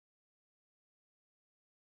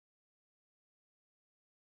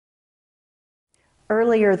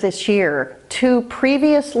Earlier this year, 2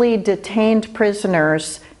 previously detained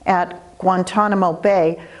prisoners at Guantánamo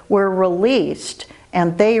Bay were released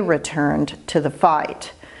and they returned to the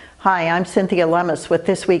fight. Hi, I'm Cynthia Lummis with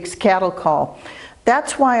this week's Cattle Call.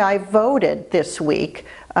 That's why I voted this week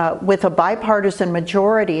with a bipartisan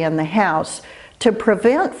majority in the House to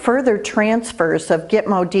prevent further transfers of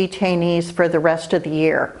Gitmo detainees for the rest of the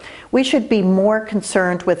year. We should be more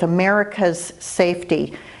concerned with America's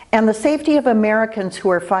safety and the safety of Americans who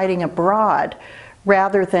are fighting abroad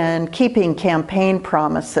rather than keeping campaign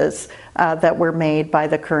promises that were made by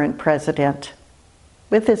the current president.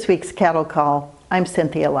 With this week's Cattle Call, I'm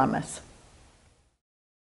Cynthia Lummis.